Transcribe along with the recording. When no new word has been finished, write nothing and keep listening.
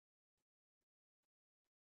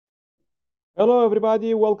Hello,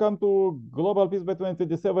 everybody. Welcome to Global Peace by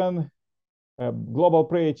 2027 Global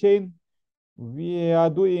Prayer Chain. We are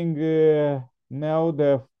doing now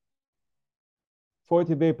the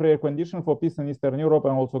 40-day prayer condition for peace in Eastern Europe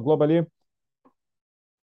and also globally.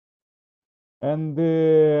 And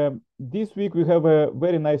this week we have a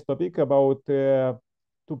very nice topic about to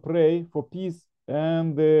pray for peace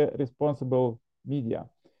and responsible media.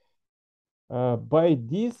 By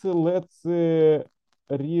this, let's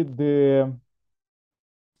read the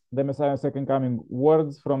Messiah's second coming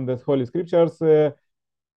words from the Holy Scriptures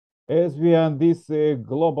as we are on this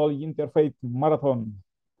global interfaith marathon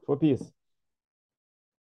for peace.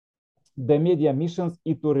 The media mission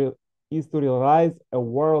is to realize a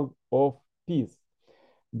world of peace.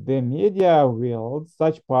 The media wields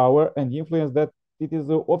such power and influence that it is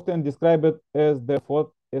often described as the fourth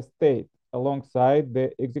estate, alongside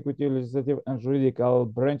the executive, legislative, and juridical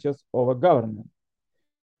branches of a government.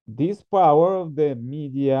 This power of the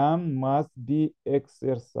media must be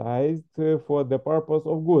exercised for the purpose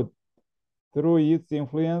of good. Through its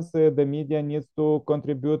influence, the media needs to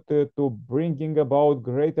contribute to bringing about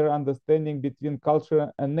greater understanding between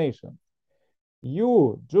culture and nation.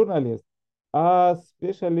 You, journalists, are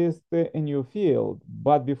specialists in your field,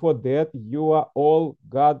 but before that, you are all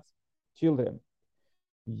God's children.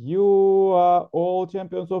 You are all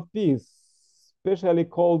champions of peace, specially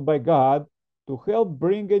called by God to help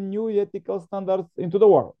bring a new ethical standards into the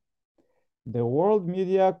world. The World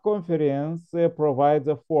Media Conference provides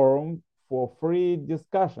a forum for free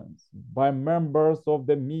discussions by members of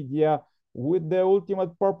the media with the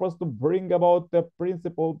ultimate purpose to bring about the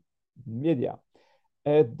principled media.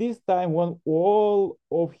 At this time, when all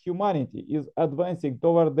of humanity is advancing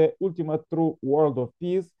toward the ultimate true world of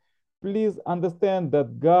peace, please understand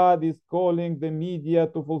that God is calling the media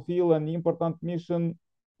to fulfill an important mission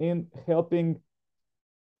in helping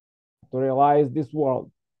to realize this world.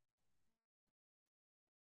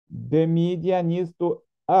 The media needs to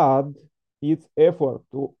add its effort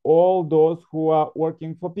to all those who are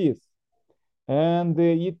working for peace, and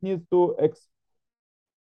it needs to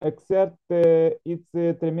exert its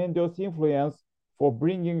tremendous influence for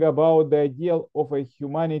bringing about the ideal of a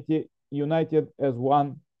humanity united as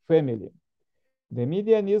one family. The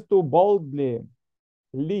media needs to boldly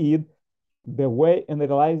lead the way in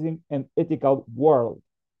realizing an ethical world.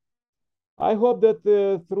 I hope that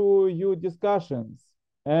through your discussions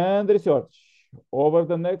and research over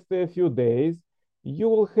the next few days, you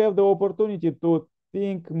will have the opportunity to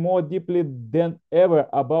think more deeply than ever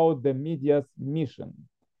about the media's mission.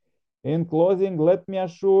 In closing, let me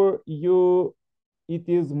assure you it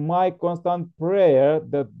is my constant prayer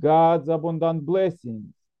that God's abundant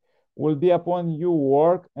blessings will be upon your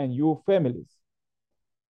work and your families.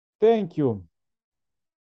 Thank you.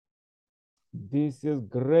 This is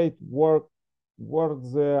great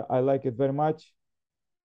words. I like it very much.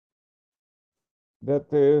 That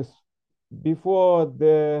is before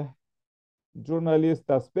the journalists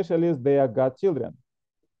are specialists, they are God children.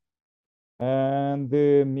 And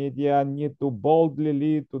the media need to boldly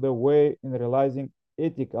lead to the way in realizing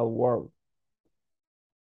ethical world.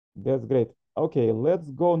 That's great. Okay, let's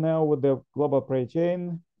go now with the global prayer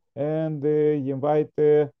chain and invite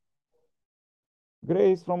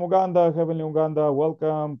Grace from Uganda, Heavenly Uganda.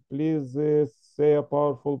 Welcome. Please say a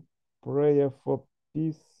powerful prayer for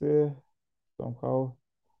peace somehow.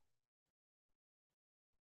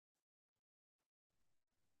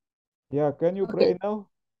 Yeah, can you pray now?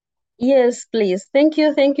 Yes, please. Thank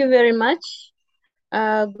you. Thank you very much.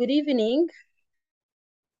 Good evening.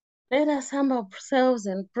 Let us humble ourselves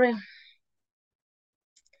and pray.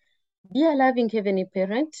 Dear loving Heavenly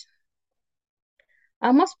Parent,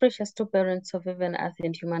 our most precious two parents of heaven, earth,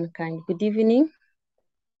 and humankind, good evening.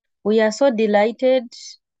 We are so delighted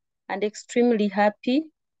and extremely happy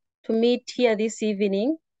to meet here this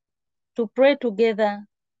evening to pray together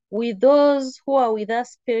with those who are with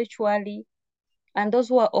us spiritually and those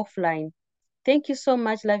who are offline. Thank you so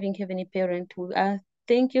much, loving Heavenly Parent.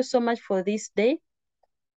 Thank you so much for this day,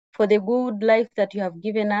 for the good life that you have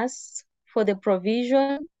given us, for the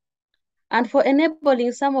provision, and for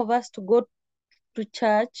enabling some of us to go to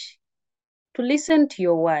church to listen to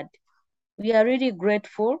your word. We are really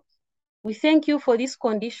grateful. We thank you for this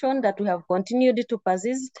condition that we have continued to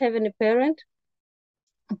persist, Heavenly Parent,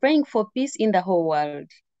 praying for peace in the whole world.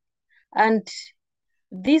 And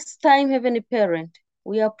this time, Heavenly Parent,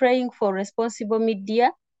 we are praying for responsible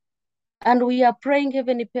media, and we are praying,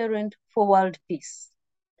 Heavenly Parent, for world peace.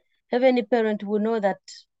 Heavenly Parent, we know that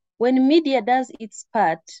when media does its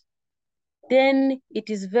part, then it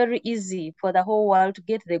is very easy for the whole world to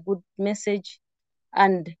get the good message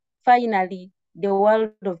and finally the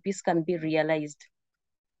world of peace can be realized.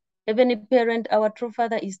 Heavenly Parent, our true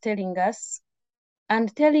Father is telling us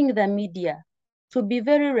and telling the media to be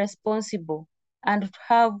very responsible and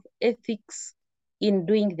have ethics in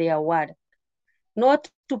doing their work, not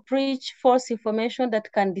to preach false information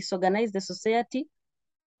that can disorganize the society,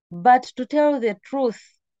 but to tell the truth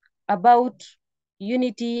about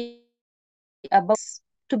unity, about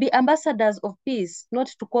to be ambassadors of peace, not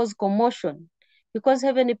to cause commotion. Because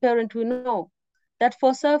Heavenly Parent, we know that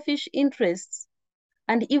for selfish interests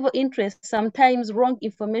and evil interests, sometimes wrong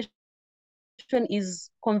information is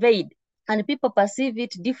conveyed and people perceive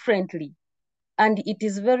it differently. And it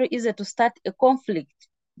is very easy to start a conflict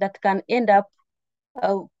that can end up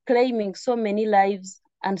claiming so many lives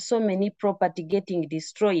and so many property getting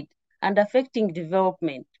destroyed and affecting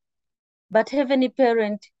development. But Heavenly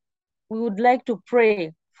Parent, we would like to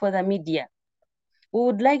pray for the media. We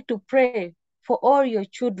would like to pray for all your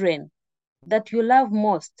children that you love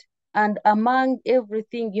most, and among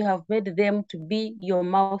everything you have made them to be your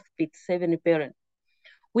mouthpiece, Heavenly Parent.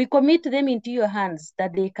 We commit them into your hands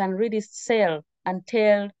that they can really sell and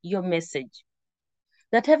tell your message.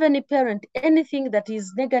 That Heavenly Parent, anything that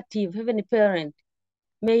is negative, Heavenly Parent,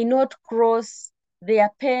 may not cross their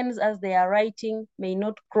pens as they are writing, may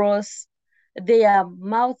not cross their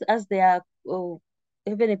mouth as they are,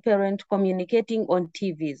 Heavenly Parent, communicating on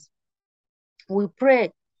TVs. We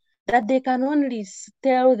pray that they can only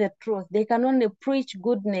tell the truth. They can only preach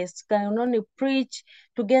goodness, can only preach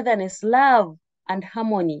togetherness, love, and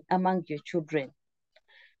harmony among your children.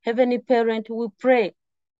 Heavenly Parent, we pray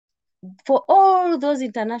for all those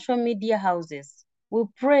international media houses. We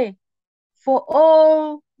pray for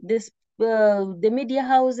all this, the media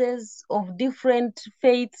houses of different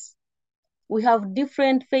faiths. We have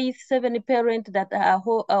different faiths, Heavenly Parent, that are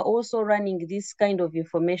also running this kind of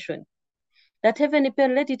information. That Heavenly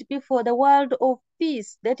Parent, let it be for the world of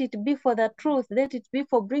peace. Let it be for the truth. Let it be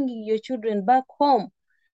for bringing your children back home.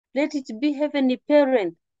 Let it be, Heavenly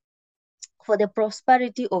Parent, for the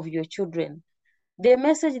prosperity of your children. The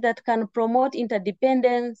message that can promote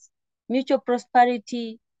interdependence, mutual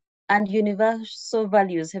prosperity, and universal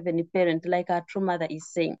values, Heavenly Parent, like our true mother is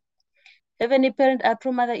saying. Heavenly Parent, our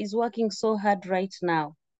true mother is working so hard right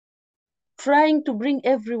now, trying to bring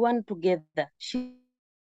everyone together. She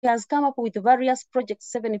has come up with various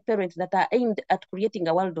projects, Heavenly Parent, that are aimed at creating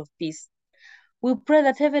a world of peace. We pray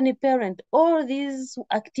that Heavenly Parent, all these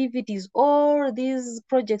activities, all these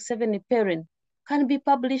projects, Heavenly Parent, can be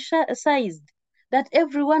publicized, that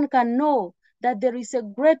everyone can know that there is a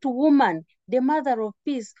great woman, the mother of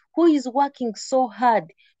peace, who is working so hard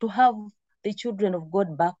to have the children of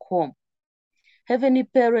God back home. Heavenly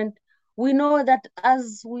Parent, we know that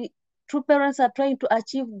as we true parents are trying to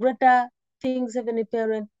achieve greater things, Heavenly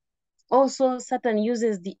Parent, also Satan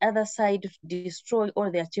uses the other side to destroy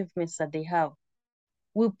all the achievements that they have.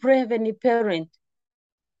 We pray, Heavenly Parent,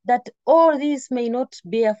 that all these may not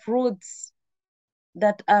bear fruits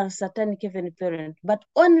that are satanic, Heavenly Parent, but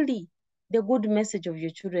only the good message of your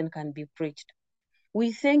children can be preached.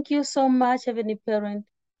 We thank you so much, Heavenly Parent.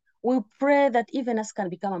 We pray that even us can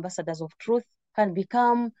become ambassadors of truth, can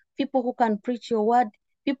become people who can preach your word,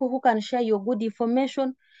 people who can share your good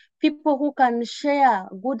information, people who can share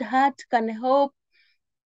good heart, can help,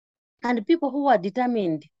 and people who are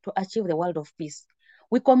determined to achieve the world of peace.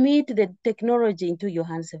 We commit the technology into your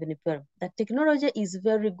hands, Heavenly Parent. That technology is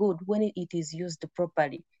very good when it is used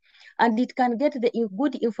properly. And it can get the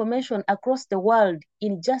good information across the world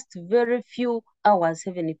in just very few hours,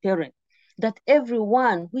 Heavenly Parent. That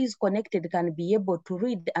everyone who is connected can be able to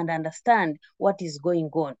read and understand what is going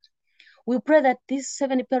on. We pray that this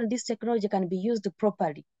Heavenly Parent, this technology can be used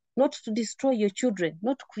properly, not to destroy your children,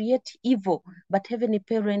 not to create evil, but Heavenly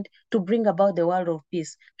Parent, to bring about the world of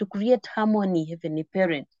peace, to create harmony, Heavenly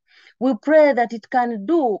Parent. We pray that it can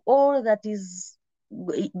do all that is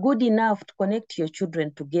good enough to connect your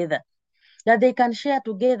children together, that they can share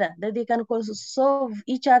together, that they can solve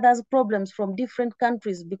each other's problems from different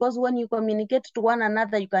countries. Because when you communicate to one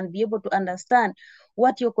another, you can be able to understand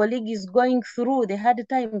what your colleague is going through, the hard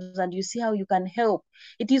times, and you see how you can help.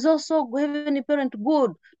 It is also, Heavenly Parent,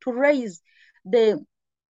 good to raise the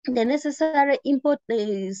necessary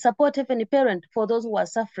support, Heavenly Parent, for those who are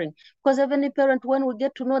suffering. Because Heavenly Parent, when we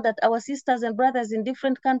get to know that our sisters and brothers in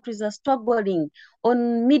different countries are struggling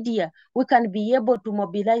on media, we can be able to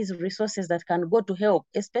mobilize resources that can go to help,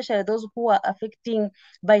 especially those who are affected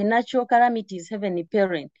by natural calamities, Heavenly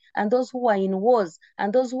Parent, and those who are in wars,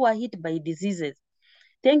 and those who are hit by diseases.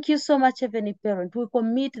 Thank you so much, Heavenly Parent. We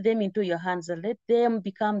commit them into your hands and let them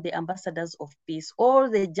become the ambassadors of peace.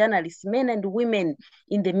 All the journalists, men and women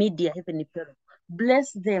in the media, Heavenly Parent,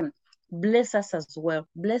 bless them. bless us as well.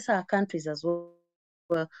 Bless our countries as well.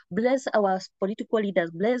 Bless our political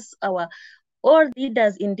leaders. Bless our all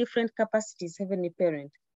leaders in different capacities, Heavenly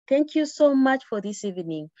Parent. Thank you so much for this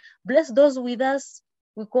evening. Bless those with us.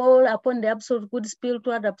 We call upon the absolute good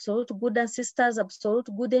spiritual, absolute good ancestors, absolute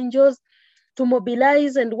good angels to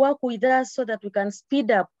mobilize and work with us so that we can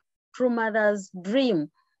speed up True Mother's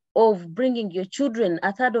dream of bringing your children,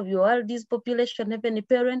 a third of your world's population, Heavenly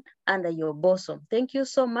Parent, under your bosom. Thank you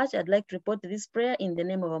so much. I'd like to report this prayer in the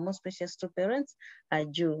name of our most precious two parents,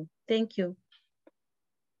 Aju. Thank you.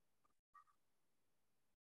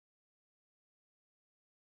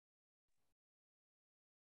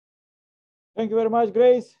 Thank you very much,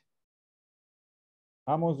 Grace.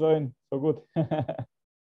 Almost joined, so good.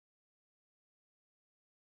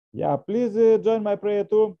 Yeah, please join my prayer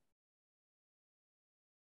too.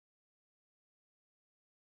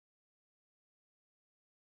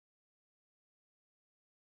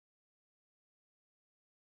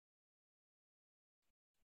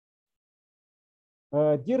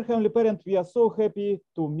 Dear Heavenly Parent, we are so happy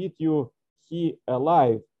to meet you here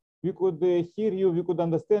alive. We could hear you, we could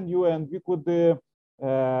understand you, and we could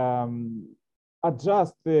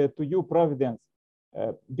adjust to your providence.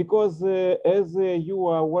 Because as you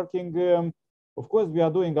are working, of course, we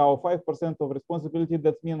are doing our 5% of responsibility.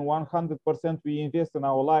 That means 100% we invest in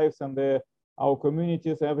our lives and our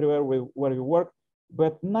communities everywhere where we work.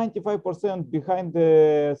 But 95% behind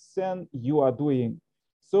the scene you are doing.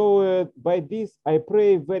 So by this, I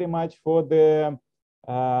pray very much for the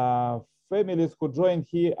families who joined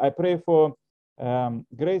here. I pray for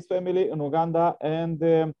Grace family in Uganda and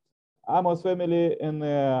Amos family in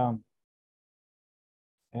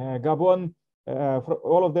Gabon,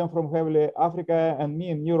 all of them from heavily Africa and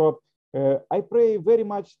me in Europe. I pray very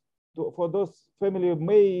much for those family.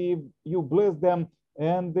 May you bless them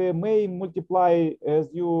and may multiply as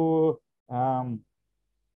you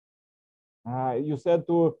you said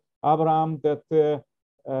to Abraham that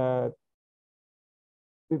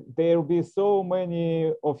there will be so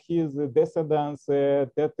many of his descendants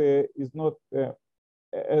that is not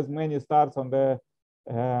as many stars on the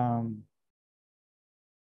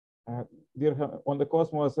on the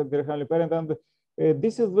cosmos, dear Heavenly Parent. And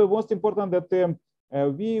this is the most important that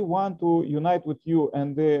we want to unite with you.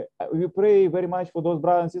 And we pray very much for those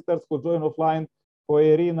brothers and sisters who join offline, for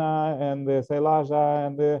Irina and Sailaja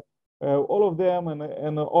and all of them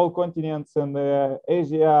and all continents and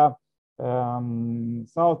Asia,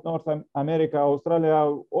 South, North America, Australia,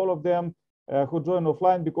 all of them who join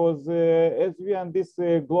offline, because as we are in this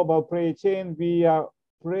global prayer chain, we are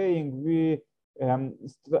praying, we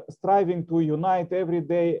striving to unite every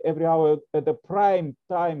day, every hour at the prime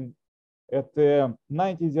time at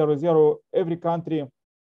 19:00. Every country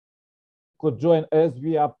could join as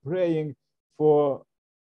we are praying for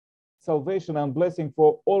salvation and blessing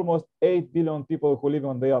for almost 8 billion people who live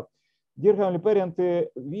on the earth. Dear Heavenly Parent,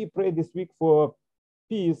 we pray this week for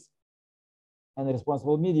peace and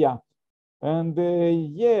responsible media. And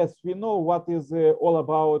yes, we know what is all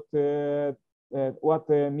about what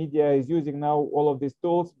media is using now, all of these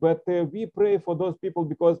tools, but we pray for those people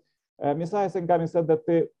because Messiah Senkami said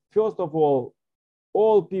that first of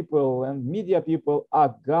all people and media people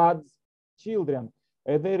are God's children.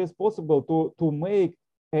 They're responsible to make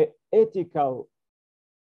ethical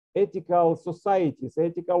societies,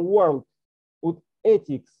 ethical world with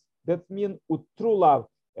ethics. That means with true love.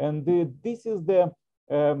 And this is the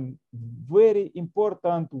very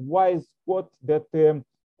important wise quote that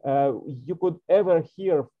you could ever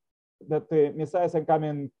hear, that Messiah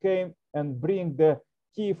Senkami came and bring the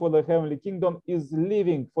key for the heavenly kingdom is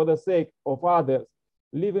living for the sake of others,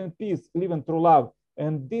 living peace, living true love.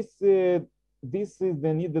 And this is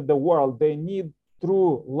the need of the world. They need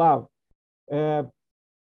true love. As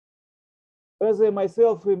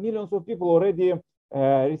myself, millions of people already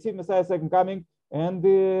received Messiah second coming, and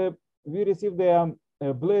we received the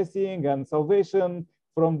blessing and salvation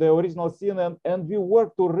from the original sin, and we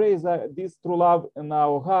work to raise this true love in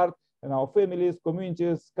our heart, in our families,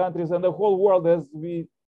 communities, countries, and the whole world, as we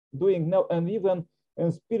doing now, and even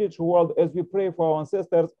in spiritual world, as we pray for our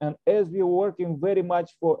ancestors, and as we are working very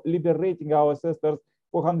much for liberating our ancestors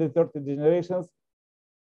for 130 generations.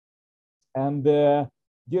 And dear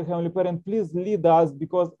Heavenly Parent, please lead us,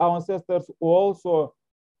 because our ancestors also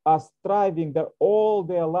are striving that all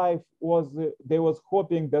their life they was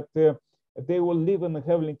hoping that they will live in the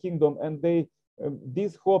heavenly kingdom, and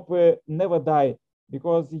this hope never die,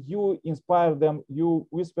 because you inspire them, you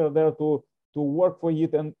whisper there to work for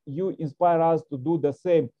it, and you inspire us to do the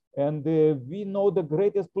same. And we know the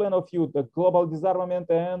greatest plan of you, the global disarmament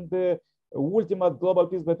and ultimate global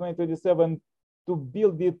peace by 2027 to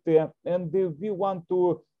build it, and we want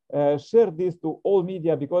to share this to all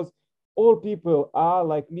media, because all people are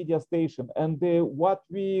like media station, and what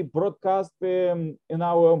we broadcast in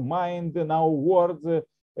our mind, in our words,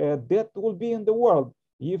 that will be in the world.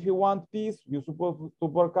 If you want peace, you're supposed to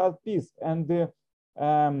broadcast peace, and there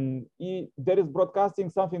is broadcasting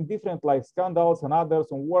something different like scandals and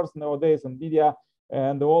others and wars nowadays in media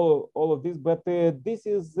and all of this. But this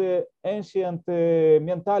is ancient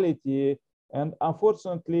mentality, and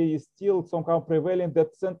unfortunately is still somehow prevailing,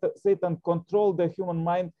 that Satan control the human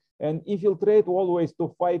mind and infiltrate always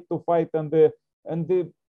to fight.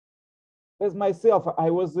 As myself,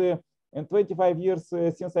 I was in 25 years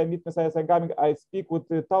since I meet Messiah Sanghaming, I speak with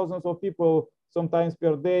thousands of people sometimes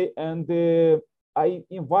per day, and I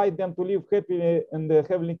invite them to live happily in the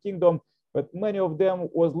heavenly kingdom. But many of them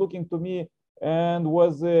was looking to me and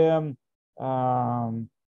was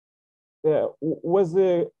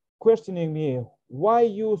questioning me, why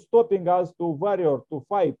you stopping us to warrior, to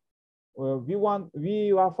fight?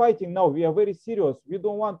 We are fighting now. We are very serious. We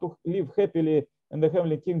don't want to live happily in the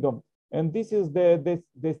heavenly kingdom. And this is the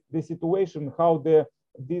situation, how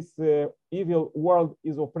this evil world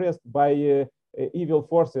is oppressed by evil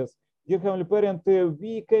forces. Dear Heavenly Parent,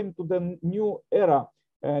 we came to the new era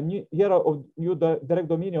of new direct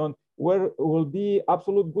dominion, where will be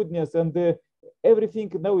absolute goodness, and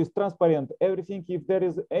everything now is transparent. Everything, if there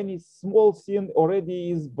is any small sin,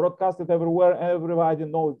 already is broadcasted everywhere. Everybody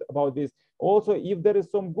knows about this. Also, if there is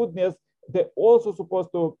some goodness, they're also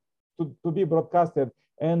supposed to be broadcasted.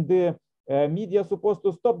 And the media supposed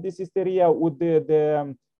to stop this hysteria with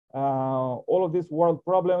all of these world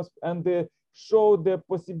problems, and show the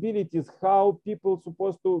possibilities how people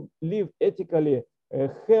supposed to live ethically, a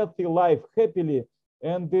healthy life, happily.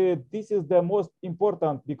 And this is the most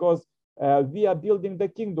important, because we are building the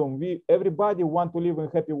kingdom. Everybody want to live in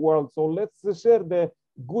a happy world. So let's share the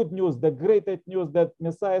good news, the greatest news, that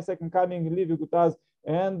Messiah second coming living with us,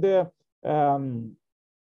 and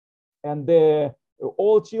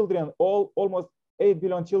all children, almost 8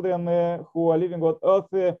 billion children who are living on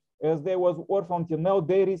earth, as they was orphaned till now,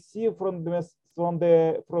 they receive from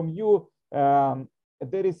you,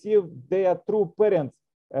 they receive their true parents.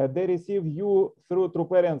 They receive you through true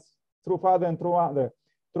parents, through father and through mother.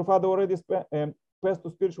 True father already passed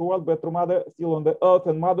to spiritual world, but true mother still on the earth,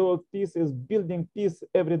 and mother of peace is building peace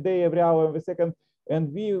every day, every hour, every second,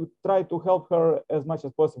 and we try to help her as much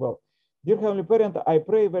as possible. Dear Heavenly Parent, I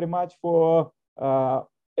pray very much for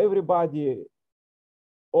everybody,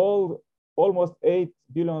 almost 8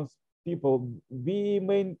 billion people. We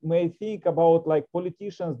may think about like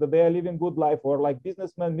politicians, that they are living good life, or like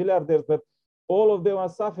businessmen, milliardaires, but all of them are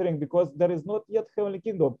suffering because there is not yet heavenly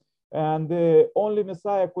kingdom, and only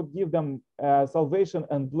Messiah could give them salvation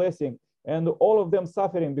and blessing, and all of them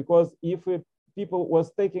suffering because if people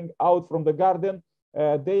was taken out from the garden,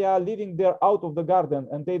 they are living there out of the garden,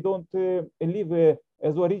 and they don't live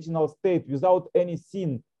as original state without any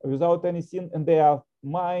sin in their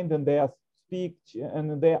mind and their speech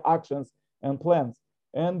and their actions and plans.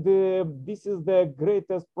 And this is the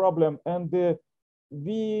greatest problem, and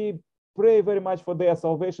we pray very much for their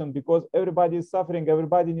salvation, because everybody is suffering,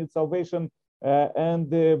 everybody needs salvation, and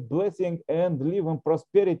blessing, and live in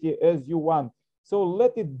prosperity as you want. So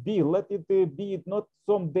let it be it not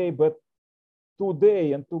someday, but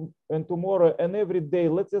today and tomorrow and every day.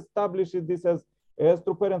 Let's establish this as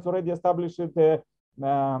true parents already established it.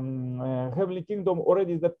 Heavenly kingdom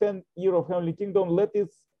already is the 10th year of heavenly kingdom. Let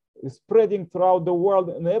it spreading throughout the world,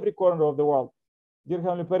 in every corner of the world. Dear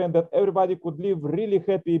Heavenly Parent, that everybody could live really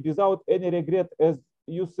happy without any regret, as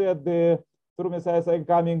you said through Messiah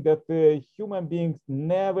coming, that human beings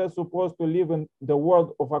never supposed to live in the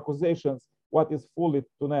world of accusations, what is fully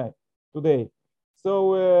today.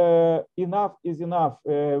 So enough is enough.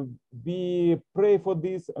 We pray for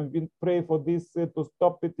this, and we pray for this to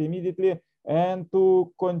stop it immediately, and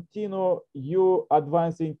to continue you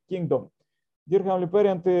advancing kingdom. Dear Heavenly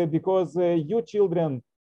Parent, because you children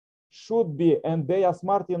should be, and they are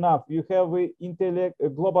smart enough. You have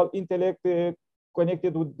global intellect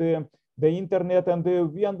connected with the internet, and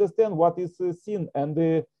we understand what is sin,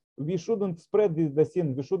 and we shouldn't spread the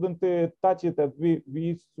sin. We shouldn't touch it.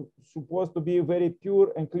 We supposed to be very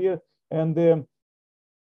pure and clear, and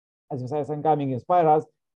as Messiah coming inspire us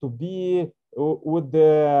to be with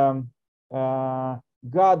the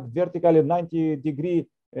God vertically 90-degree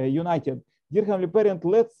united. Dear Heavenly Parent,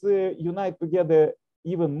 let's unite together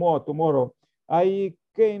even more tomorrow. I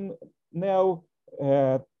came now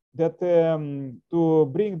to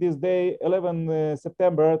bring this day, 11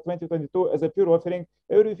 September 2022, as a pure offering.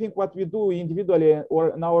 Everything what we do individually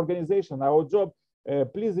or in our organization, our job,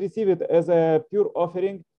 please receive it as a pure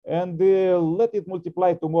offering and let it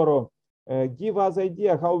multiply tomorrow. Give us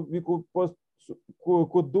idea how we could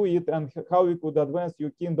do it and how we could advance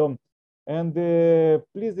your kingdom. And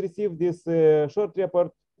please receive this short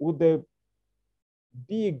report with the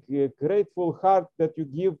big grateful heart that you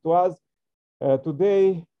give to us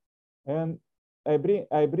today. And I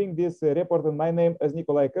bring this report in my name as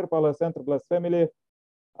Nicolae Cârpală, Center Blessed Family.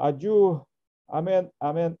 Adieu. Amen.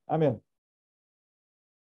 Amen. Amen.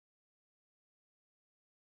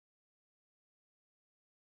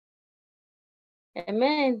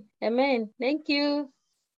 Amen. Amen. Thank you.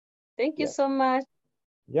 Thank you so much.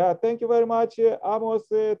 Yeah, thank you very much, Amos.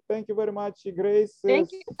 Thank you very much, Grace.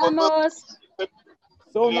 Thank you, Amos.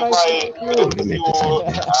 So nice to meet you.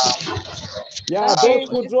 Yeah, Okay. those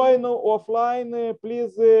who join offline,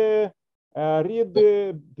 please read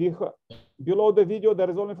below the video. There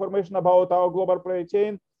is all information about our global prayer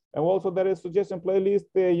chain. And also there is suggestion playlist.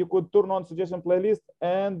 You could turn on suggestion playlist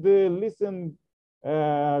and listen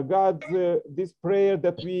God's this prayer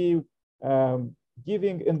that we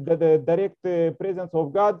giving in the direct presence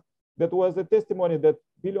of God. That was a testimony that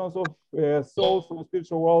billions of souls from the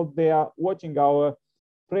spiritual world, they are watching our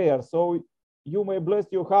prayer. So you may bless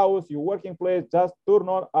your house, your working place, just turn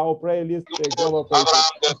on our prayer list, global prayer.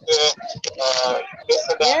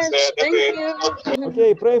 Yes, thank you.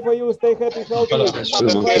 Okay, pray for you, stay happy, healthy.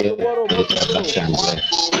 Bye tomorrow, more to do.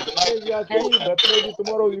 Today we are 3, but maybe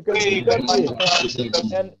tomorrow we can be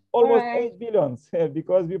 30 and almost 8 billions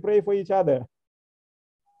because we pray for each other.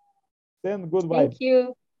 Send good vibes. Thank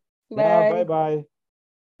you. Bye. Yeah, bye-bye.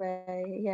 Bye. Yeah.